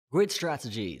Grid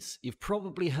strategies. You've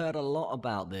probably heard a lot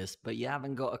about this, but you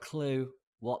haven't got a clue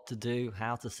what to do,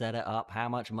 how to set it up, how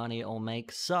much money it'll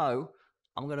make. So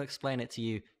I'm going to explain it to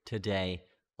you today.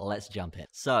 Let's jump in.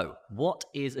 So, what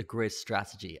is a grid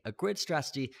strategy? A grid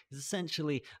strategy is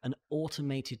essentially an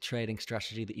automated trading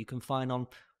strategy that you can find on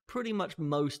pretty much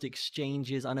most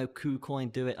exchanges. I know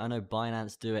KuCoin do it, I know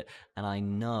Binance do it, and I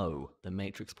know the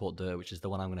Matrixport do it, which is the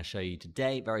one I'm going to show you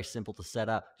today. Very simple to set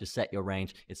up. Just set your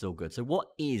range. It's all good. So what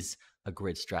is a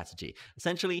grid strategy?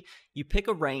 Essentially, you pick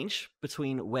a range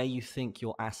between where you think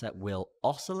your asset will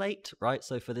oscillate, right?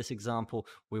 So for this example,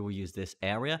 we will use this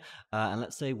area, and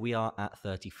let's say we are at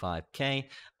 35K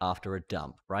after a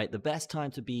dump, right? The best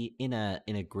time to be in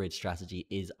a grid strategy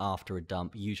is after a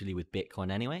dump, usually with Bitcoin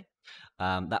anyway.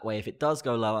 That way, if it does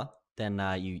go lower, then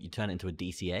you turn it into a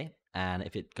DCA. And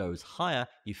if it goes higher,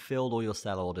 you filled all your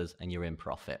sell orders and you're in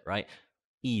profit, right?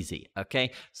 Easy,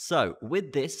 okay? So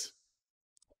with this,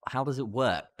 how does it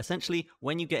work? Essentially,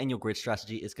 when you get in your grid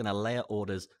strategy, it's going to layer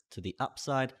orders to the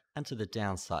upside and to the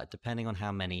downside, depending on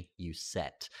how many you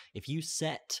set. If you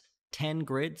set 10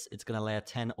 grids, it's going to layer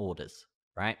 10 orders,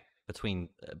 right? Between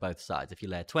both sides. If you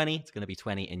layer 20, it's going to be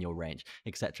 20 in your range,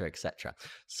 etc., etc.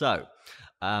 So,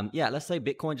 yeah, let's say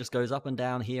Bitcoin just goes up and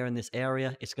down here in this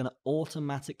area. It's going to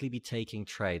automatically be taking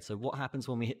trades. So what happens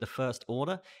when we hit the first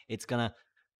order? It's going to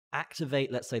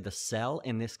activate, let's say, the sell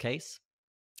in this case,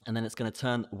 and then it's going to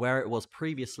turn where it was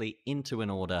previously into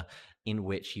an order in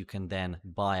which you can then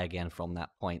buy again from that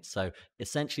point. So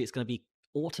essentially, it's going to be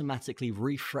automatically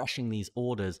refreshing these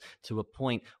orders to a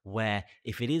point where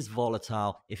if it is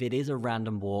volatile, if it is a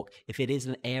random walk, if it is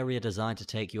an area designed to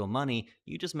take your money,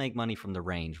 you just make money from the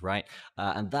range, right?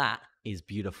 And that is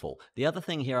beautiful. The other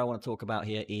thing here I want to talk about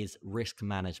here is risk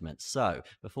management. So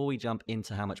before we jump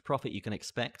into how much profit you can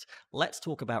expect, let's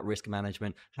talk about risk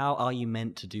management. How are you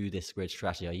meant to do this grid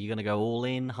strategy? Are you going to go all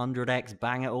in, 100x,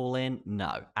 bang it all in?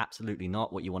 No, absolutely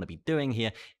not. What you want to be doing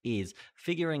here is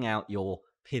figuring out your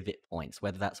pivot points,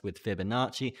 whether that's with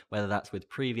Fibonacci, whether that's with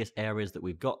previous areas that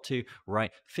we've got to,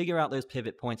 right? Figure out those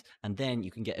pivot points, and then you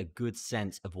can get a good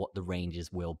sense of what the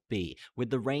ranges will be.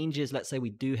 With the ranges, let's say we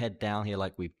do head down here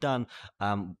like we've done,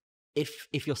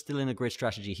 if you're still in a grid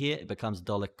strategy here, it becomes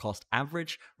dollar cost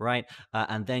average, right?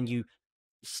 And then you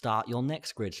start your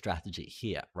next grid strategy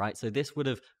here, right? So this would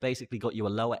have basically got you a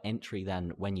lower entry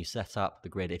than when you set up the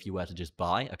grid if you were to just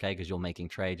buy, okay? Because you're making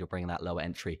trades, you're bringing that lower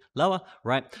entry lower,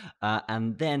 right?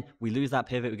 And then we lose that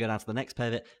pivot, we go down to the next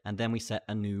pivot, and then we set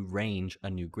a new range, a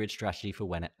new grid strategy for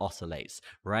when it oscillates,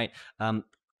 right?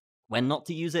 When not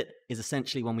to use it is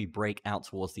essentially when we break out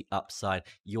towards the upside.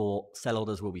 Your sell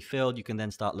orders will be filled. You can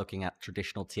then start looking at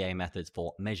traditional TA methods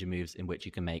for measure moves in which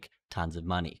you can make tons of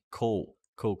money. Cool.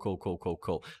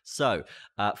 So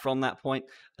from that point,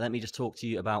 let me just talk to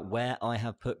you about where I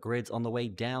have put grids on the way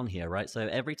down here, right? So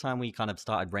every time we kind of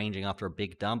started ranging after a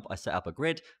big dump, I set up a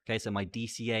grid. Okay, so my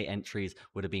DCA entries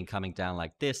would have been coming down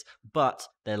like this, but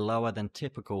they're lower than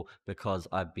typical because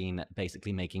I've been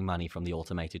basically making money from the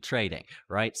automated trading,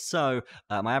 right? So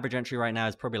my average entry right now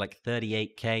is probably like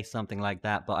 38K, something like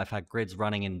that, but I've had grids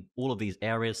running in all of these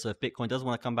areas. So if Bitcoin does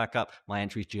want to come back up, my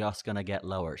entry is just going to get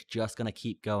lower. It's just going to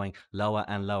keep going lower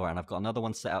and lower. And I've got another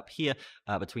one set up here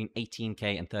between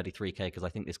 18K and 33K because I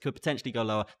think this could potentially go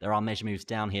lower. There are measure moves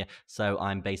down here, so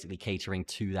I'm basically catering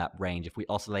to that range. If we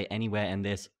oscillate anywhere in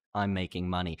this, I'm making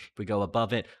money. If we go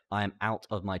above it, I am out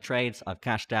of my trades. I've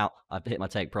cashed out. I've hit my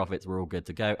take profits. We're all good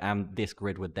to go. And this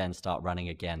grid would then start running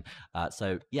again.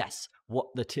 So yes, what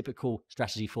the typical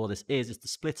strategy for this is to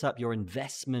split up your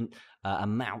investment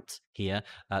amount here.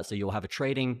 So you'll have a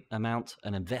trading amount,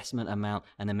 an investment amount,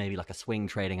 and then maybe like a swing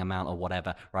trading amount or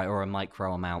whatever, right? Or a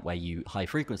micro amount where you high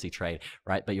frequency trade,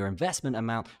 right? But your investment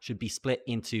amount should be split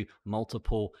into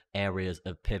multiple areas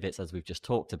of pivots as we've just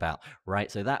talked about, right?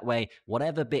 So that way,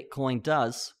 whatever Bitcoin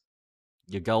does,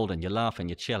 you're golden, you're laughing,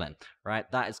 you're chilling, right?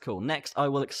 That is cool. Next, I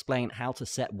will explain how to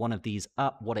set one of these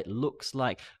up, what it looks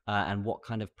like, and what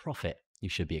kind of profit you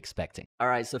should be expecting. All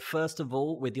right, so first of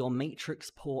all, with your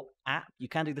Matrixport app, you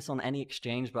can do this on any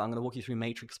exchange, but I'm going to walk you through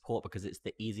Matrixport because it's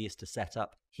the easiest to set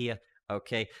up here.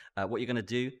 Okay, what you're going to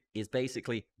do is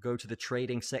basically go to the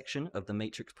trading section of the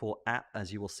Matrixport app,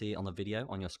 as you will see on the video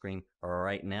on your screen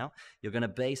right now. You're going to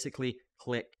basically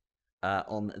click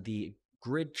on the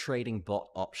grid trading bot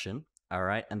option. All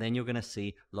right, and then you're going to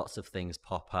see lots of things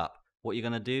pop up. What you're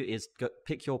going to do is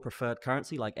pick your preferred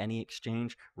currency, like any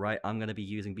exchange, right? I'm going to be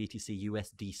using BTC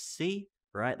USDC,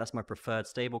 right? That's my preferred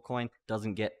stable coin.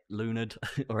 Doesn't get lunared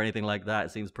or anything like that.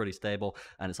 It seems pretty stable,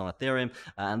 and it's on Ethereum.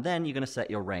 And then you're going to set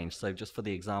your range. So just for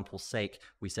the example's sake,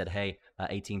 we said, hey,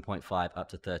 18.5 up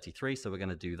to 33. So we're going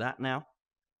to do that now.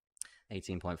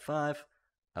 18.5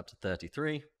 up to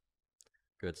 33.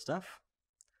 Good stuff.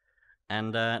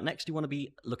 And next you want to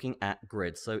be looking at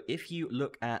grids. So if you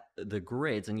look at the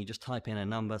grids and you just type in a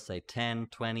number, say 10,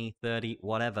 20, 30,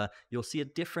 whatever, you'll see a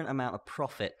different amount of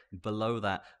profit below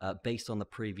that based on the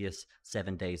previous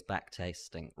 7 days back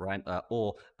testing, right?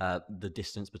 Or the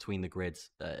distance between the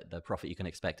grids, the profit you can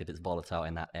expect if it's volatile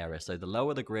in that area. So the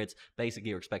lower the grids,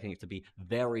 basically you're expecting it to be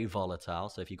very volatile.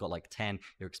 So if you've got like 10,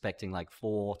 you're expecting like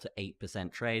 4 to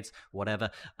 8% trades, whatever.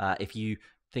 If you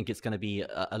think it's going to be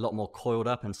a lot more coiled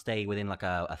up and stay within like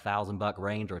a $1,000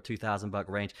 range or a $2,000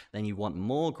 range, then you want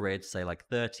more grids, say like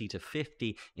 30 to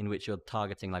 50, in which you're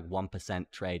targeting like 1%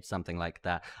 trade, something like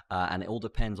that. And it all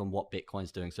depends on what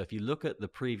Bitcoin's doing. So if you look at the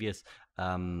previous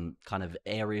kind of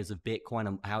areas of Bitcoin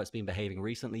and how it's been behaving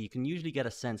recently, you can usually get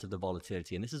a sense of the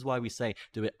volatility. And this is why we say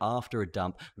do it after a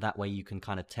dump. That way you can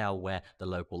kind of tell where the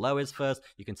local low is first,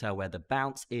 you can tell where the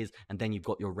bounce is, and then you've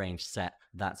got your range set.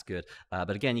 That's good. But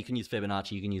again, you can use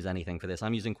Fibonacci, you can use anything for this.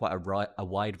 I'm using quite a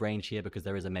wide range here because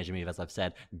there is a measure move, as I've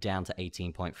said, down to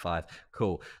 18.5.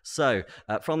 Cool. So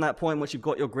from that point, once you've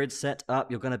got your grid set up,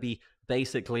 you're going to be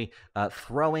basically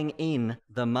throwing in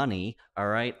the money. All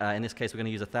right, in this case we're going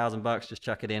to use $1,000. Just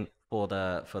chuck it in for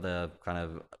the kind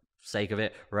of sake of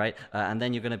it, right? And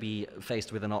then you're going to be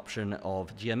faced with an option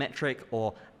of geometric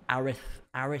or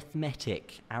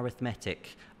arithmetic,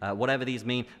 whatever these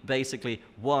mean. Basically,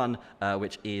 one,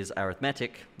 which is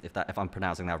arithmetic, if I'm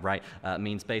pronouncing that right,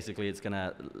 means basically it's going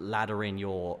to ladder in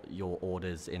your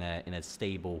orders in a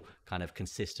stable, kind of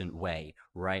consistent way,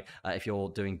 right? If you're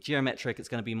doing geometric, it's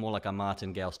going to be more like a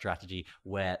martingale strategy,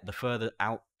 where the further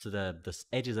out to the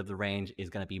edges of the range is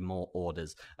going to be more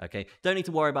orders. Okay, don't need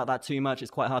to worry about that too much.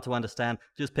 It's quite hard to understand.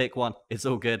 Just pick one. It's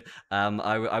all good.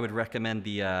 I would recommend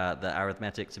the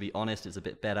arithmetic, to be honest. It's a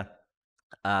bit better.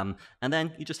 And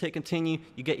then you just hit continue,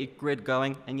 you get your grid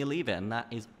going, and you leave it. And that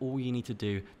is all you need to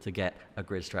do to get a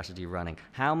grid strategy running.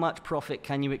 How much profit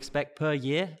can you expect per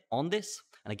year on this?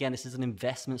 And again, this is an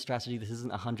investment strategy. This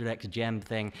isn't a 100x gem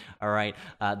thing. All right.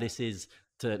 This is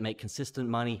to make consistent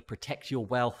money, protect your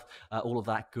wealth, all of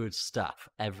that good stuff.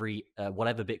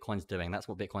 Whatever Bitcoin's doing, that's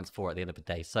what Bitcoin's for at the end of the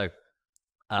day. So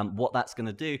what that's going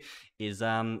to do is,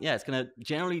 it's going to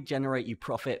generally generate you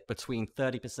profit between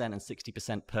 30% and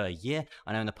 60% per year.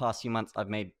 I know in the past few months I've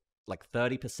made like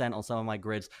 30% on some of my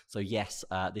grids. So yes,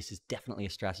 this is definitely a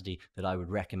strategy that I would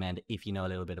recommend if you know a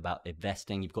little bit about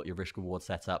investing, you've got your risk reward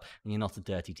set up, and you're not a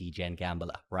dirty degen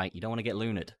gambler, right? You don't want to get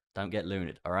lunared. Don't get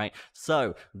lunared, all right?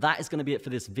 So that is going to be it for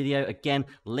this video. Again,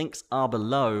 links are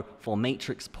below for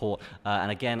Matrixport. And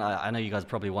again, I know you guys are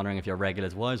probably wondering, if you're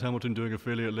regulars, why is Hamilton doing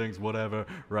affiliate links, whatever,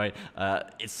 right?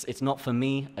 It's not for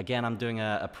me. Again, I'm doing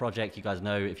a project. You guys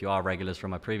know, if you are regulars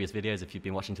from my previous videos, if you've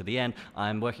been watching to the end,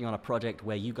 I'm working on a project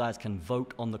where you guys can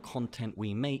vote on the content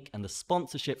we make, and the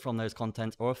sponsorship from those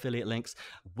contents or affiliate links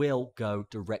will go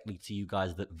directly to you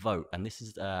guys that vote. And this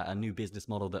is a new business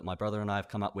model that my brother and I have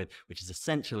come up with, which is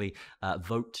essentially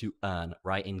vote to earn,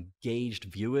 right? Engaged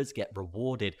viewers get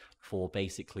rewarded for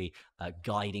basically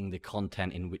guiding the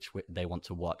content in which they want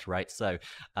to watch, right? So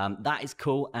that is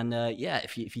cool. And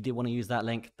if you did want to use that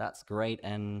link, that's great.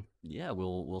 And yeah,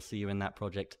 we'll see you in that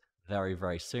project very,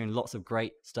 very soon. Lots of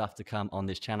great stuff to come on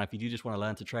this channel. If you do just want to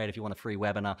learn to trade, if you want a free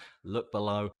webinar, look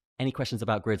below. Any questions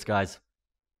about grids, guys?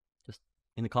 Just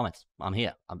in the comments. I'm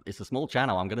here. It's a small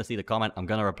channel. I'm going to see the comment. I'm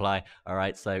going to reply. All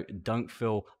right. So don't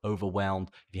feel overwhelmed.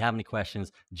 If you have any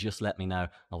questions, just let me know.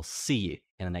 I'll see you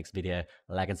in the next video.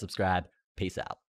 Like and subscribe. Peace out.